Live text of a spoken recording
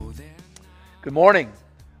Good morning.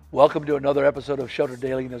 Welcome to another episode of Shelter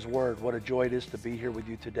Daily in His Word. What a joy it is to be here with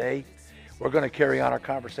you today. We're going to carry on our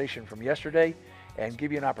conversation from yesterday and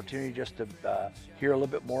give you an opportunity just to hear a little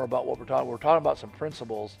bit more about what we're talking. We're talking about some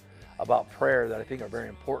principles about prayer that I think are very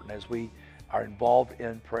important as we are involved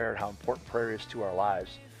in prayer and how important prayer is to our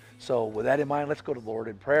lives. So with that in mind, let's go to the Lord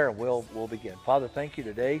in prayer and we'll begin. Father, thank you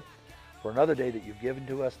today for another day that you've given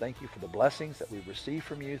to us. Thank you for the blessings that we've received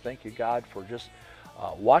from you. Thank you, God, for just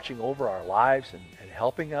watching over our lives and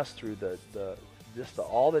helping us through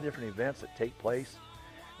all the different events that take place.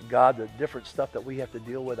 And God, the different stuff that we have to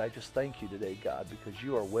deal with, I just thank you today, God, because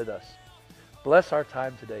you are with us. Bless our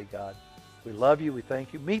time today, God. We love you. We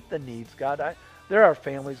thank you. Meet the needs, God. There are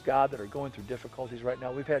families, God, that are going through difficulties right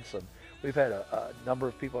now. We've had a number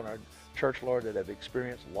of people in our church, Lord, that have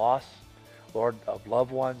experienced loss, Lord, of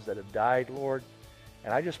loved ones that have died, Lord.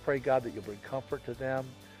 And I just pray, God, that you'll bring comfort to them.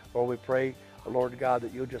 Lord, we pray, Lord God,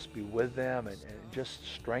 that you'll just be with them and just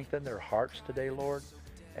strengthen their hearts today, Lord,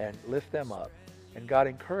 and lift them up. And God,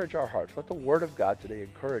 encourage our hearts. Let the word of God today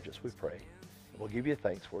encourage us, we pray. And we'll give you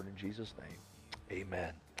thanks for it in Jesus' name.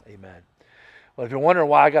 Amen. Amen. Well, if you're wondering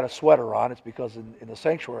why I got a sweater on, it's because in the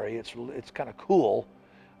sanctuary, it's kind of cool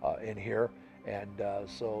in here. And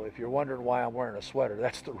so if you're wondering why I'm wearing a sweater,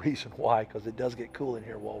 that's the reason why, because it does get cool in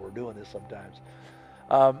here while we're doing this sometimes.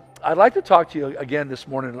 I'd like to talk to you again this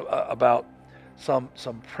morning about some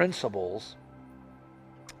principles.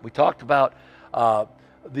 We talked about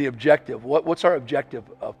the objective. What's our objective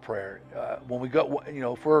of prayer? When we go,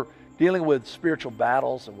 if we're dealing with spiritual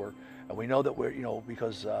battles, and we know that we're,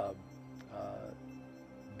 because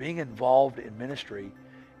being involved in ministry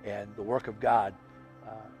and the work of God,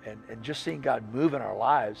 and just seeing God move in our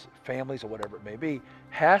lives, families or whatever it may be,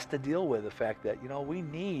 has to deal with the fact that we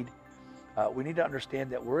need to understand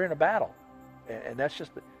that we're in a battle, and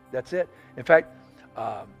that's it. In fact,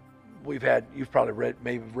 you've probably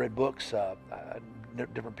read books,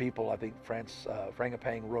 different people. I think Franz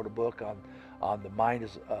Frangipane wrote a book on the mind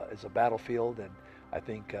as a battlefield, and I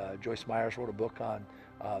think Joyce Myers wrote a book on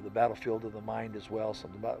the battlefield of the mind as well.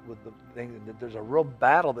 Something about with the thing that there's a real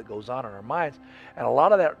battle that goes on in our minds, and a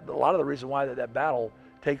lot of the reason why that battle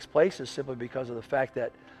takes place is simply because of the fact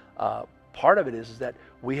that part of it is that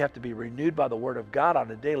we have to be renewed by the Word of God on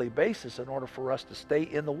a daily basis in order for us to stay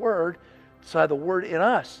in the Word, to have the Word in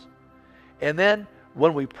us. And then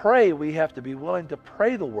when we pray, we have to be willing to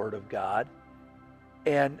pray the Word of God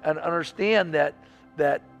and understand that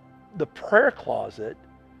the prayer closet,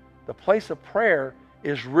 the place of prayer,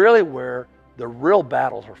 is really where the real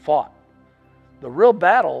battles are fought. The real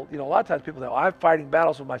battle, a lot of times people say, I'm fighting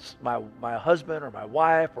battles with my husband or my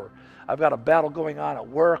wife, or I've got a battle going on at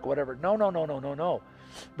work, whatever. No.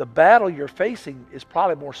 The battle you're facing is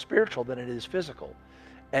probably more spiritual than it is physical.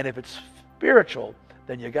 And if it's spiritual,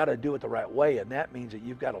 then you got to do it the right way, and that means that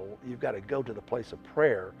you've got to go to the place of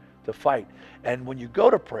prayer to fight. And when you go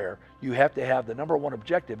to prayer, you have to have the number one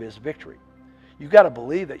objective is victory. You've got to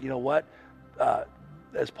believe that,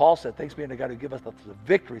 as Paul said, thanks be unto God who give us the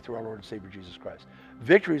victory through our Lord and Savior Jesus Christ.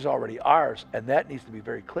 Victory is already ours, and that needs to be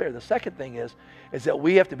very clear. The second thing is that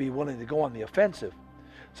we have to be willing to go on the offensive.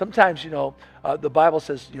 Sometimes, the Bible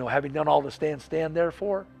says, having done all to stand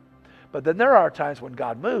therefore. But then there are times when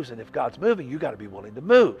God moves, and if God's moving, you got to be willing to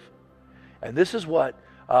move. And this is what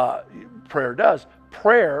prayer does.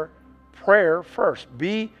 Prayer first.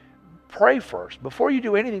 Pray first. Before you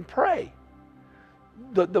do anything, pray.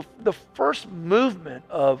 The first movement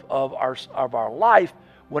of our life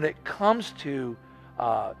when it comes to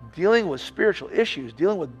dealing with spiritual issues,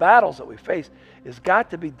 dealing with battles that we face, has got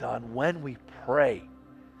to be done when we pray.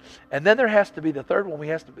 And then there has to be the third one.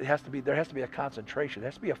 There has to be a concentration. There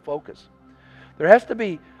has to be a focus. There has to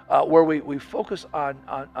be where we focus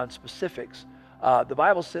on specifics. The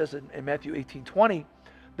Bible says in Matthew 18:20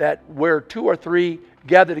 that where two or three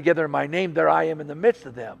gather together in my name, there I am in the midst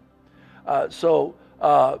of them.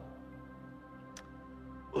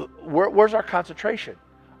 Where's our concentration?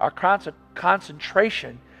 Our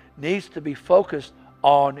concentration needs to be focused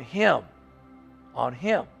on Him. On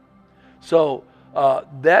Him. So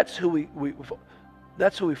that's who we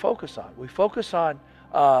focus on. We focus on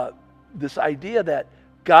this idea that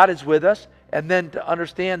God is with us, and then to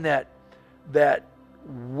understand that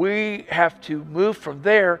we have to move from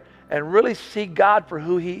there and really see God for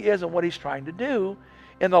who He is and what He's trying to do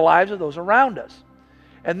in the lives of those around us.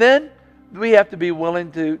 And then we have to be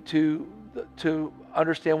willing to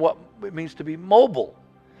understand what it means to be mobile,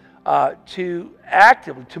 to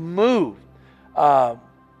actively, to move. The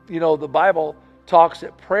Bible talks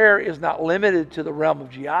that prayer is not limited to the realm of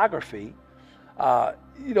geography.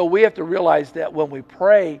 We have to realize that when we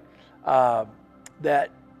pray,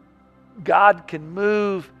 that God can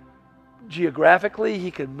move geographically.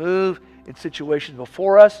 He can move in situations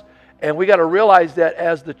before us. And we got to realize that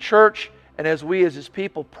as the church and as we as His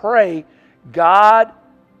people pray, God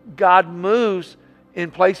moves in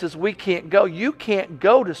places we can't go. You can't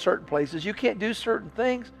go to certain places. You can't do certain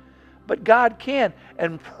things, but God can.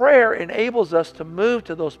 And prayer enables us to move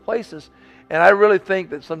to those places. And I really think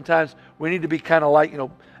that sometimes we need to be kind of like,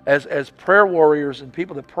 as prayer warriors and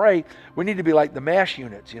people that pray, we need to be like the MASH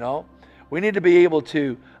units, We need to be able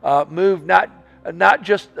to move, not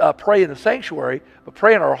just pray in the sanctuary, but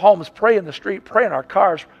pray in our homes, pray in the street, pray in our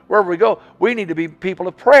cars, wherever we go. We need to be people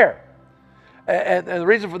of prayer. And the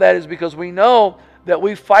reason for that is because we know that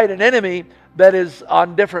we fight an enemy that is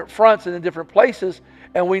on different fronts and in different places.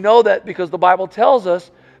 And we know that because the Bible tells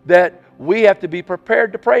us that we have to be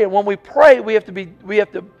prepared to pray. And when we pray, we have to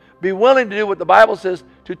be willing to do what the Bible says,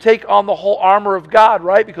 to take on the whole armor of God,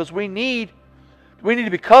 right? Because we need to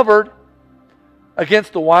be covered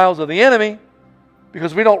against the wiles of the enemy,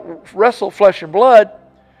 because we don't wrestle flesh and blood.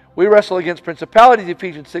 We wrestle against principalities,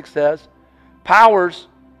 Ephesians 6 says, powers,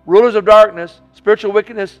 rulers of darkness, spiritual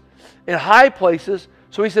wickedness in high places.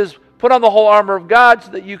 So he says, put on the whole armor of God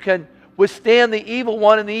so that you can withstand the evil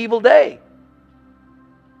one in the evil day.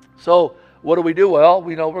 So what do? Well,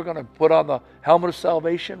 we know we're going to put on the helmet of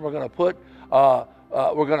salvation. We're going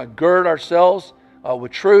to gird ourselves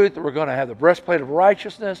with truth. We're going to have the breastplate of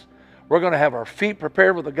righteousness. We're going to have our feet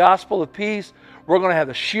prepared with the gospel of peace. We're going to have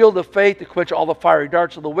the shield of faith to quench all the fiery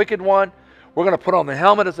darts of the wicked one. We're going to put on the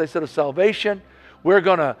helmet, as I said, of salvation. We're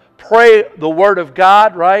going to pray the Word of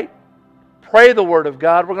God, right? Pray the Word of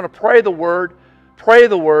God. We're going to pray the Word, pray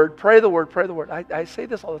the Word, pray the Word, pray the Word. I say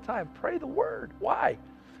this all the time. Pray the Word. Why?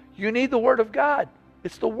 You need the Word of God.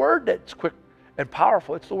 It's the Word that's quick and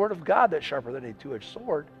powerful. It's the Word of God that's sharper than a two-edged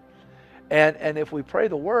sword. And if we pray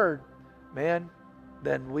the Word, man,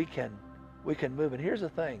 then we can move. And here's the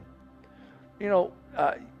thing.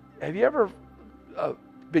 Have you ever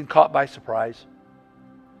been caught by surprise?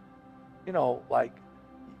 Like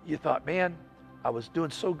you thought, man, I was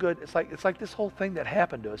doing so good. It's like this whole thing that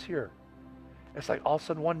happened to us here. It's like all of a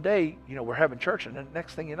sudden one day, we're having church, and then the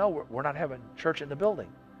next thing you know, we're not having church in the building.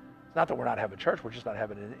 It's not that we're not having church, we're just not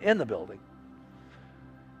having it in the building.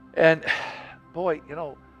 And boy,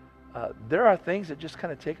 there are things that just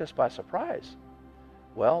kind of take us by surprise.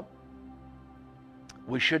 Well,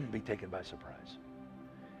 we shouldn't be taken by surprise.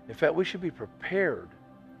 In fact, we should be prepared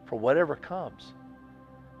for whatever comes.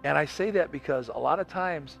 And I say that because a lot of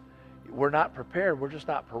times we're not prepared. We're just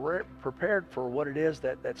not prepared for what it is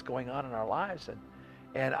that's going on in our lives.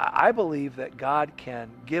 And I believe that God can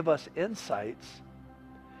give us insights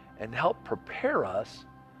and help prepare us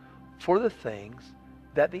for the things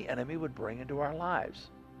that the enemy would bring into our lives.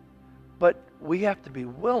 But we have to be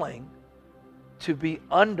willing to be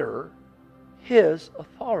under His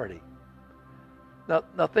authority.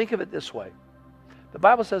 Now think of it this way. The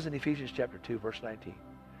Bible says in Ephesians chapter 2, verse 19,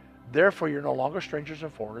 therefore you're no longer strangers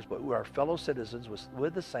and foreigners, but we are fellow citizens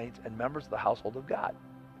with the saints and members of the household of God.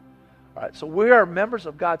 All right, so we are members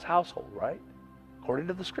of God's household, right? According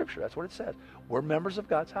to the Scripture, that's what it says. We're members of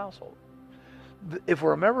God's household. If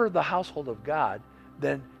we're a member of the household of God,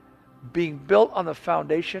 then being built on the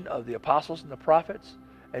foundation of the apostles and the prophets,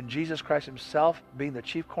 and Jesus Christ Himself being the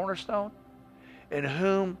chief cornerstone, in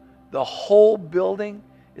whom the whole building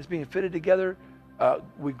is being fitted together,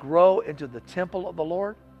 we grow into the temple of the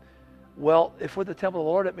Lord. Well, if we're the temple of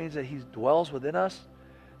the Lord, it means that He dwells within us.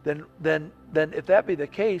 Then if that be the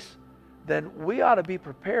case, then we ought to be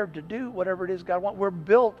prepared to do whatever it is God wants. We're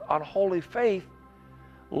built on holy faith.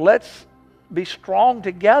 Let's be strong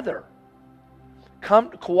together.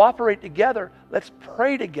 Come cooperate together. Let's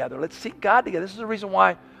pray together. Let's seek God together. This is the reason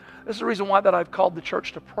why that I've called the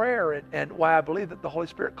church to prayer, and why I believe that the Holy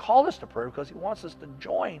Spirit called us to prayer, because He wants us to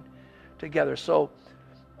join together. So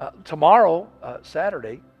tomorrow,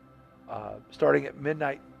 Saturday, starting at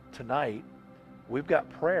midnight tonight, we've got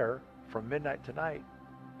prayer from midnight tonight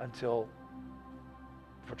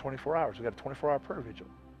for 24 hours. We've got a 24-hour prayer vigil.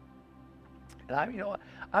 And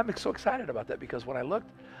I'm so excited about that, because when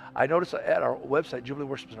I noticed at our website,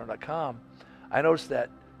 JubileeWorshipCenter.com, I noticed that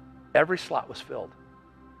every slot was filled.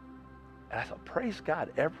 And I thought, praise God,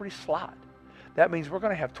 every slot. That means we're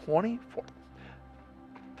going to have 24.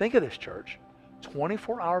 Think of this, church.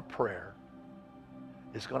 24-hour prayer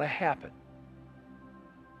is going to happen.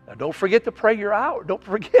 Now, don't forget to pray your hour. Don't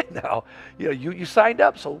forget now. You signed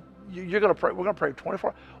up, so you're going to pray. We're going to pray 24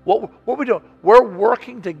 hours. What are we doing? We're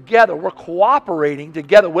working together. We're cooperating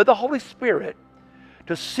together with the Holy Spirit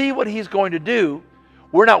to see what He's going to do.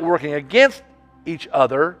 We're not working against each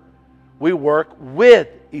other. We work with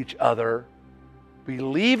each other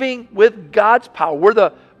believing with God's power.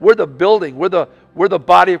 We're the building. We're the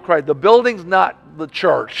body of Christ. The building's not the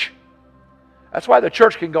church. That's why the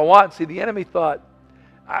church can go on. See, the enemy thought,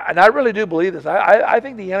 and I really do believe this. I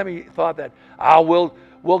think the enemy thought that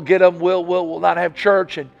we'll get them. We'll not have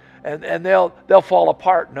church and they'll fall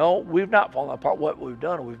apart. No, we've not fallen apart. What we've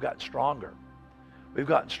done, we've gotten stronger. We've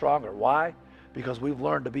gotten stronger. Why? Because we've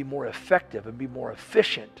learned to be more effective and be more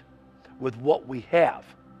efficient with what we have.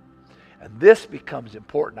 And this becomes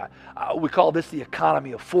important. We call this the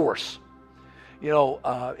economy of force. You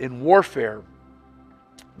know, in warfare,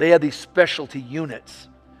 they had these specialty units.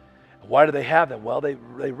 Why do they have them? Well, they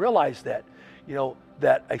realize that, you know,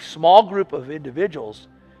 that a small group of individuals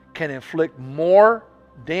can inflict more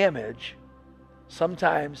damage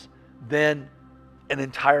sometimes than an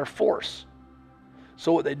entire force.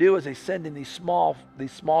 So what they do is they send in these small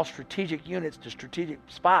strategic units to strategic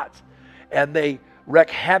spots, and they wreak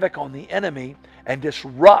havoc on the enemy and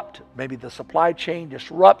disrupt maybe the supply chain,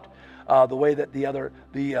 disrupt the way that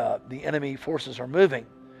the enemy forces are moving.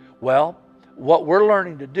 Well, what we're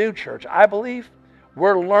learning to do, church, I believe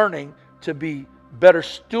we're learning to be better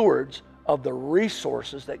stewards of the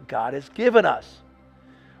resources that God has given us.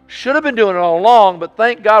 Should have been doing it all along, but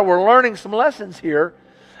thank God we're learning some lessons here.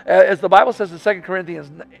 As the Bible says in 2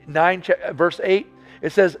 Corinthians 9, verse 8,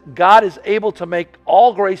 it says, God is able to make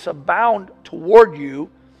all grace abound toward you,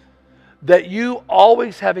 that you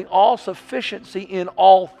always having all sufficiency in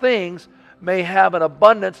all things may have an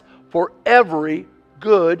abundance for every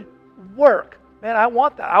good work. Man, I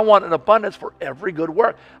want that. I want an abundance for every good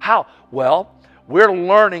work. How? Well, we're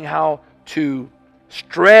learning how to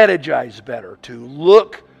strategize better, to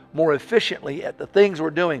look more efficiently at the things we're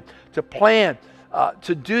doing, to plan,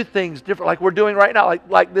 to do things different, like we're doing right now,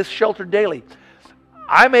 like this Shelter Daily.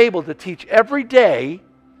 I'm able to teach every day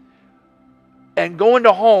and go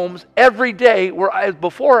into homes every day, where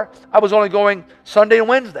before I was only going Sunday and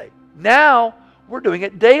Wednesday. Now we're doing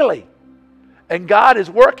it daily. And God is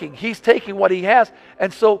working. He's taking what He has.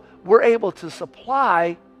 And so we're able to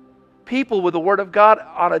supply people with the Word of God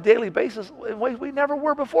on a daily basis in ways we never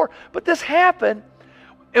were before. But this happened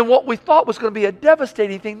in what we thought was going to be a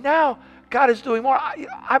devastating thing. Now God is doing more.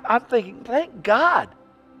 I'm thinking, thank God.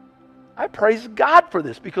 I praise God for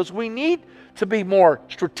this, because we need to be more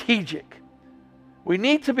strategic. We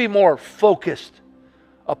need to be more focused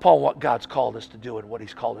upon what God's called us to do and what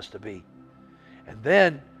He's called us to be. And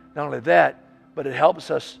then, not only that, but it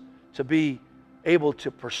helps us to be able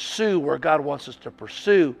to pursue where God wants us to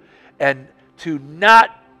pursue, and to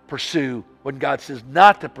not pursue when God says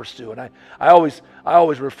not to pursue. And I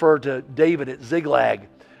always refer to David at Ziklag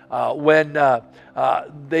when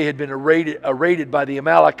they had been raided by the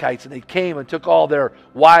Amalekites, and they came and took all their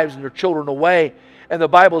wives and their children away. And the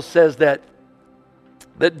Bible says that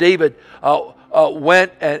David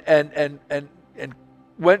went and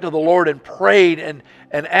went to the Lord and prayed and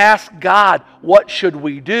asked God, what should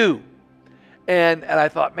we do? And I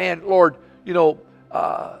thought, man, Lord,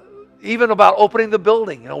 even about opening the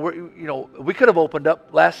building, we could have opened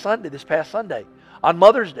up this past Sunday, on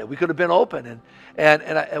Mother's Day. We could have been open, and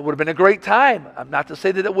it would have been a great time. Not to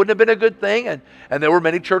say that it wouldn't have been a good thing, and there were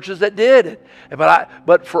many churches that did.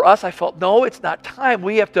 But for us, I felt, no, it's not time.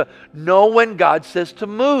 We have to know when God says to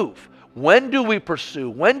move. When do we pursue?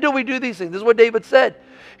 When do we do these things? This is what David said.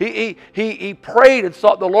 He prayed and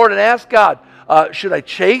sought the Lord and asked God, should I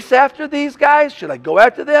chase after these guys? Should I go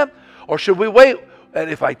after them? Or should we wait? And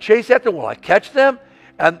if I chase after them, will I catch them?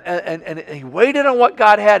 And he waited on what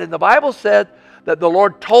God had. And the Bible said that the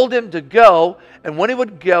Lord told him to go, and when he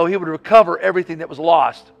would go, he would recover everything that was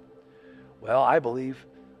lost. Well, I believe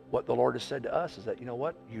what the Lord has said to us is that, you know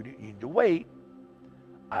what? You need to wait.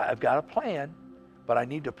 I've got a plan, but I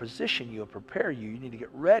need to position you and prepare you. You need to get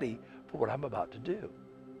ready for what I'm about to do.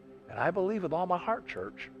 And I believe with all my heart,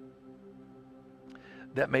 church,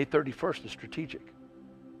 that May 31st is strategic.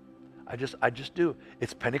 I just do.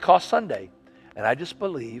 It's Pentecost Sunday, and I just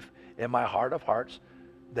believe in my heart of hearts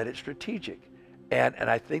that it's strategic. And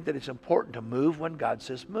I think that it's important to move when God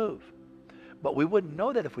says move. But we wouldn't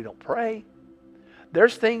know that if we don't pray.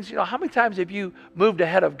 There's things, how many times have you moved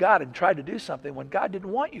ahead of God and tried to do something when God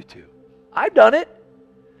didn't want you to? I've done it.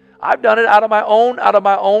 I've done it out of my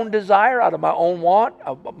own desire, out of my own want,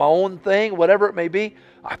 my own thing, whatever it may be.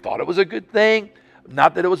 I thought it was a good thing.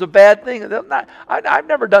 Not that it was a bad thing. I've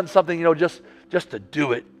never done something, just to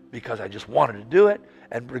do it because I just wanted to do it.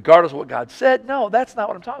 And regardless of what God said, no, that's not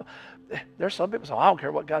what I'm talking about. There's some people say, I don't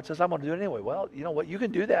care what God says, I'm going to do it anyway. Well, you know what? You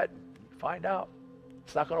can do that. Find out.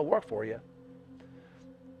 It's not going to work for you.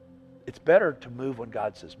 It's better to move when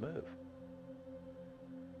God says move.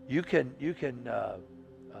 You can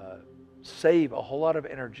save a whole lot of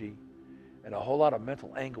energy and a whole lot of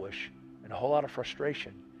mental anguish and a whole lot of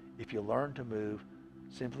frustration if you learn to move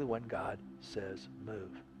simply when God says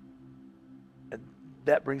move. And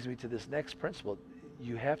that brings me to this next principle.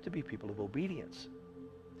 You have to be people of obedience.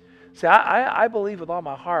 See, I believe with all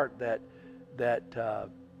my heart that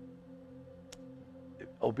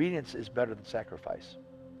obedience is better than sacrifice.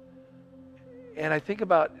 And I think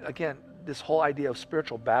about, again, this whole idea of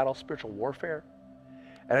spiritual battle, spiritual warfare.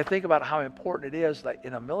 And I think about how important it is that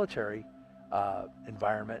in a military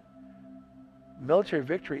environment, military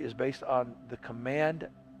victory is based on the command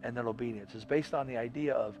and then obedience. It's based on the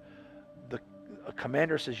idea of a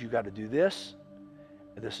commander says you got to do this,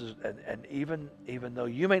 and this is, and even though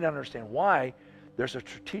you may not understand why, there's a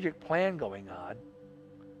strategic plan going on.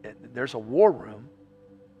 And there's a war room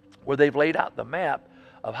where they've laid out the map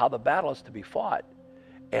of how the battle is to be fought,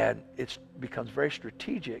 and it becomes very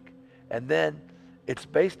strategic. And then it's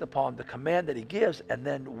based upon the command that he gives, and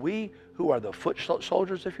then we who are the foot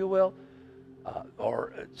soldiers, if you will,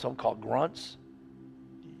 or some called grunts,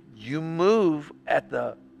 you move at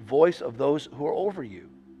the voice of those who are over you.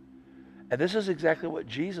 And this is exactly what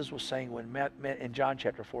Jesus was saying when in John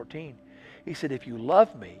chapter 14. He said, if you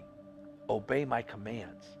love me, obey my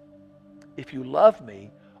commands. If you love me,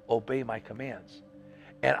 obey my commands.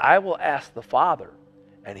 And I will ask the Father,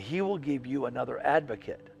 and he will give you another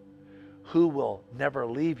advocate who will never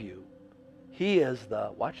leave you. He is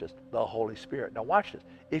watch this, the Holy Spirit. Now watch this.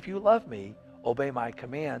 If you love me, obey my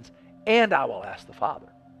commands, and I will ask the Father.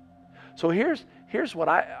 So here's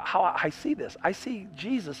how I see this. I see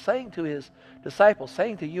Jesus saying to his disciples,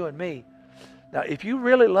 saying to you and me, now if you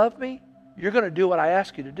really love me, you're going to do what I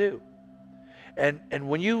ask you to do. And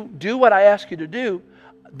when you do what I ask you to do,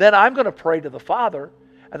 then I'm going to pray to the Father,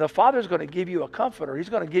 and the Father's going to give you a comforter. He's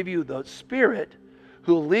going to give you the Spirit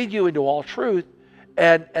who will lead you into all truth.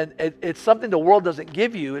 And it's something the world doesn't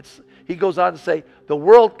give you. He goes on to say, the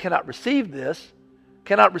world cannot receive this,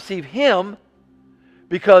 cannot receive him,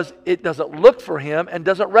 because it doesn't look for him and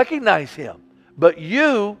doesn't recognize him. But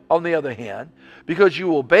you, on the other hand, because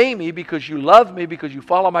you obey me, because you love me, because you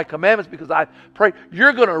follow my commandments, because I pray,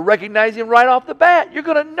 you're going to recognize him right off the bat. You're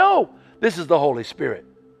going to know this is the Holy Spirit.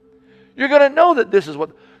 You're going to know that this is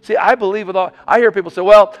what... See, I believe with all... I hear people say,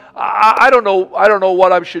 well, I don't know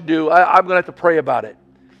what I should do. I'm going to have to pray about it.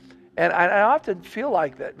 And I often feel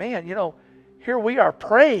like that, man, here we are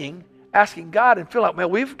praying, asking God, and feel like, man,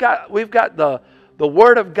 we've got the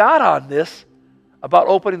Word of God on this, about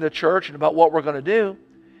opening the church and about what we're going to do.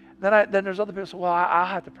 Then there's other people who say, well, I'll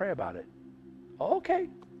have to pray about it. Okay.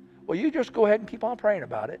 Well, you just go ahead and keep on praying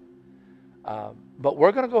about it. But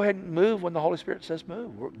we're going to go ahead and move when the Holy Spirit says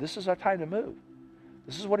move. This is our time to move.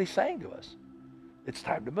 This is what he's saying to us. It's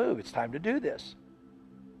time to move. It's time to do this.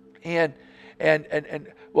 And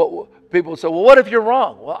well, people say, well, what if you're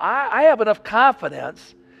wrong? Well, I have enough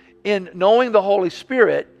confidence in knowing the Holy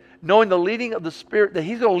Spirit, knowing the leading of the Spirit, that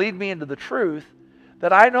he's going to lead me into the truth,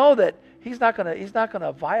 that I know that he's not going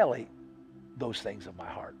to violate those things in my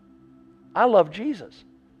heart. I love Jesus.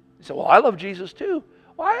 You say, well, I love Jesus too.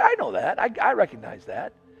 Well, I know that. I recognize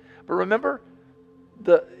that. But remember,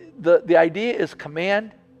 the idea is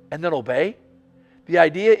command and then obey. The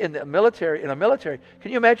idea in a military,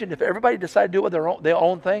 can you imagine if everybody decided to do it their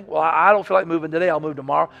own thing? Well, I don't feel like moving today, I'll move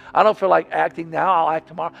tomorrow. I don't feel like acting now, I'll act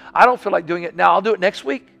tomorrow. I don't feel like doing it now, I'll do it next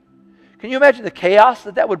week. Can you imagine the chaos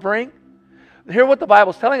that would bring? Here what the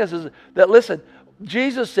Bible's telling us is that, listen,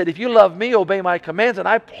 Jesus said, if you love me, obey my commands. And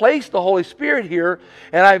I placed the Holy Spirit here,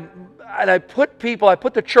 and I put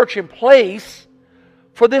the church in place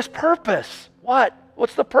for this purpose. What?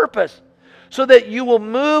 What's the purpose? So that you will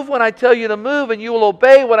move when I tell you to move, and you will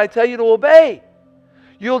obey when I tell you to obey.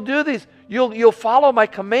 You'll do these. You'll follow my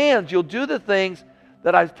commands. You'll do the things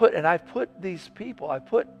that I've put. And I've put these people, I've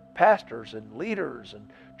put pastors and leaders and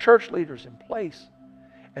church leaders in place.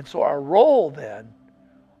 And so our role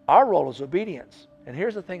is obedience. And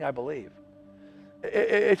here's the thing I believe.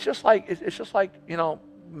 It's just like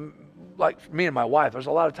like me and my wife. There's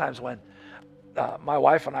a lot of times when my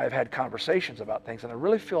wife and I have had conversations about things, and I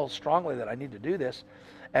really feel strongly that I need to do this,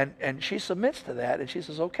 and she submits to that, and she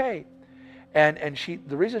says, okay. And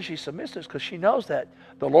the reason she submits is because she knows that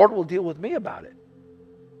the Lord will deal with me about it.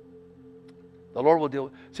 The Lord will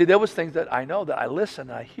deal. See, there was things that I know that I listen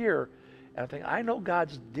and I hear, and I think, I know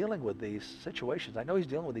God's dealing with these situations. I know he's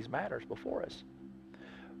dealing with these matters before us.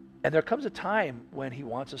 And there comes a time when he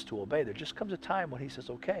wants us to obey. There just comes a time when he says,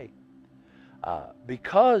 okay,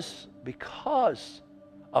 because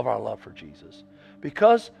of our love for Jesus,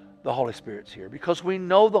 because the Holy Spirit's here, because we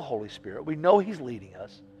know the Holy Spirit, we know he's leading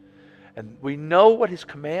us, and we know what his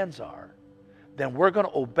commands are, then we're going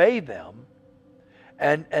to obey them.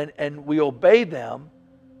 And we obey them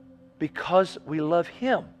because we love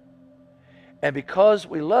Him. And because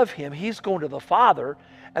we love Him, He's going to the Father.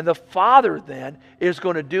 And the Father then is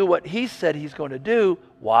going to do what He said He's going to do.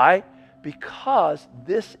 Why? Because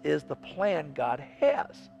this is the plan God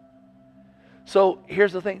has. So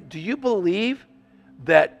here's the thing. Do you believe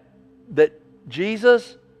that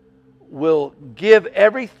Jesus will give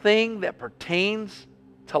everything that pertains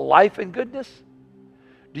to life and goodness?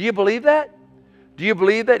 Do you believe that? Do you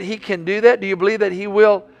believe that He can do that? Do you believe that He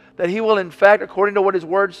will in fact, according to what His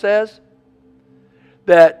Word says,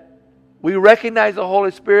 that we recognize the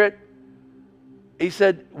Holy Spirit? He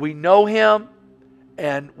said we know Him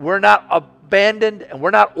and we're not abandoned and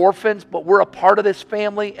we're not orphans, but we're a part of this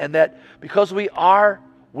family, and that because we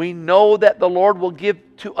know that the Lord will give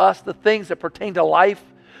to us the things that pertain to life,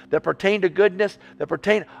 that pertain to goodness, that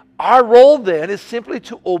pertain. Our role then is simply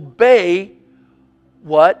to obey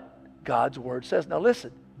what God's Word says. Now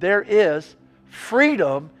listen, there is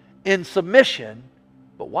freedom in submission,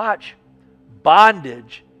 but watch,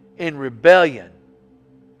 bondage in rebellion.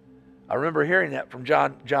 I remember hearing that from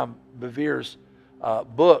John Bevere's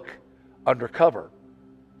book, Undercover.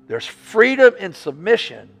 There's freedom in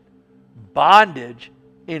submission, bondage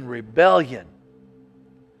in rebellion.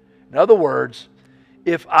 In other words,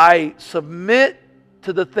 if I submit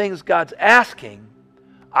to the things God's asking,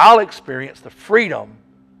 I'll experience the freedom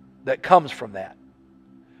that comes from that.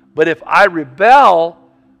 But if I rebel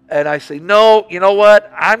and I say, no, you know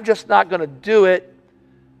what, I'm just not going to do it,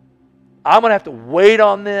 I'm going to have to wait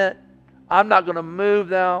on that, I'm not going to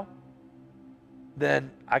move now,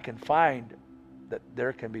 then I can find that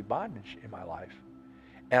there can be bondage in my life.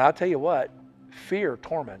 And I'll tell you what, fear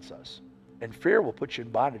torments us. And fear will put you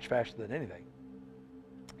in bondage faster than anything.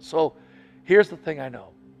 So here's the thing I know.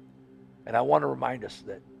 And I want to remind us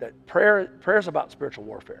that prayer is about spiritual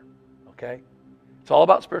warfare. Okay? It's all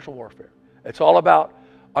about spiritual warfare. It's all about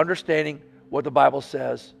understanding what the Bible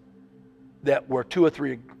says, that where two or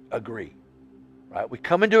three agree. Right? We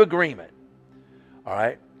come into agreement. All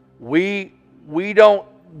right? We don't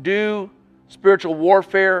do spiritual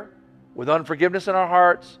warfare with unforgiveness in our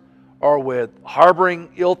hearts or with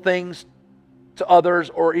harboring ill things to others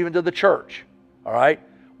or even to the church. All right?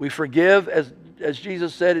 We forgive, as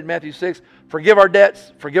Jesus said in Matthew 6, forgive our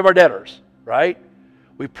debts, forgive our debtors. Right?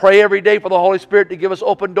 We pray every day for the Holy Spirit to give us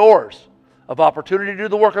open doors of opportunity to do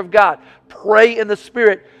the work of God. Pray in the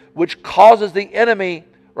Spirit, which causes the enemy,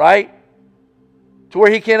 right, to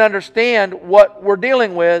where he can't understand what we're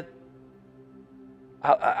dealing with.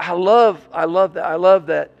 I love that. I love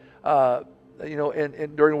that.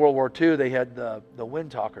 During World War II, they had the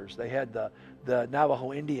wind talkers. They had the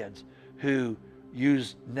Navajo Indians who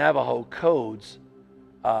used Navajo codes,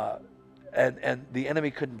 and the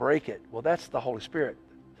enemy couldn't break it. Well, that's the Holy Spirit.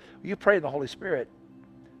 You pray in the Holy Spirit,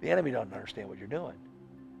 the enemy doesn't understand what you're doing.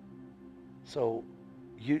 So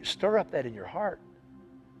you stir up that in your heart,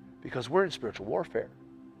 because we're in spiritual warfare.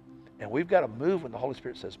 And we've got to move when the Holy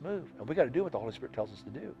Spirit says move. And we've got to do what the Holy Spirit tells us to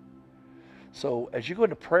do. So as you go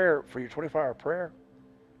into prayer for your 24-hour prayer,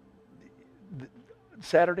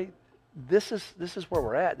 Saturday, this is where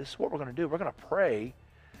we're at. This is what we're going to do. We're going to pray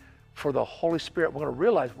for the Holy Spirit. We're going to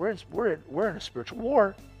realize we're in a spiritual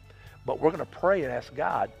war, but we're going to pray and ask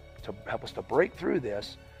God to help us to break through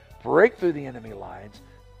this, break through the enemy lines,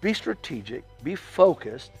 be strategic, be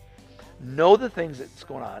focused, know the things that's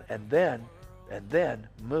going on, and then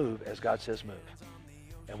move as God says move.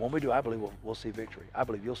 And when we do, I believe we'll see victory. I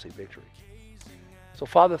believe you'll see victory. So,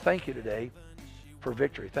 Father, thank you today for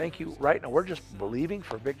victory. Thank you. Right now, we're just believing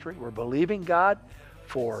for victory. We're believing, God,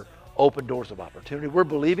 for open doors of opportunity. We're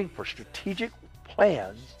believing for strategic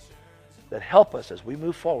plans that help us as we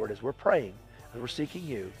move forward, as we're praying, as we're seeking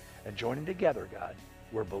you and joining together, God.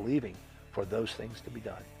 We're believing for those things to be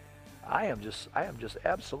done. I am just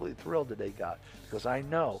absolutely thrilled today, God, because I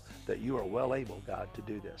know that you are well able, God, to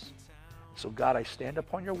do this. So, God, I stand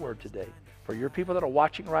upon your word today. For your people that are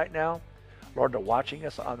watching right now, Lord, they're watching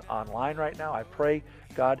us online right now, I pray,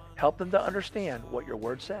 God, help them to understand what your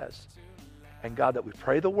word says. And, God, that we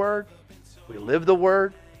pray the word, we live the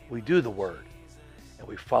word, we do the word, and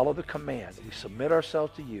we follow the command. We submit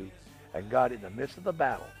ourselves to you. And, God, in the midst of the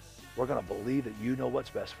battle, we're going to believe that you know what's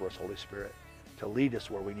best for us, Holy Spirit, to lead us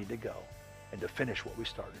where we need to go and to finish what we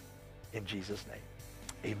started. In Jesus'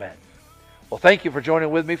 name, amen. Well, thank you for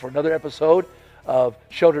joining with me for another episode of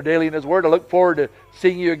Shelter Daily in His Word. I look forward to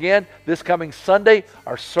seeing you again this coming Sunday.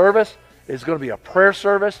 Our service is going to be a prayer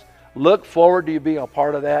service. Look forward to you being a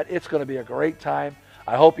part of that. It's going to be a great time.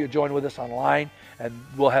 I hope you join with us online, and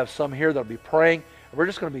we'll have some here that'll be praying. We're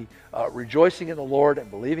just going to be rejoicing in the Lord and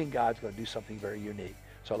believing God's going to do something very unique.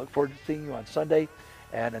 So I look forward to seeing you on Sunday.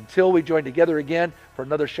 And until we join together again for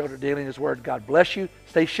another Sheltered Daily in His Word, God bless you.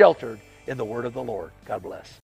 Stay sheltered in the Word of the Lord. God bless.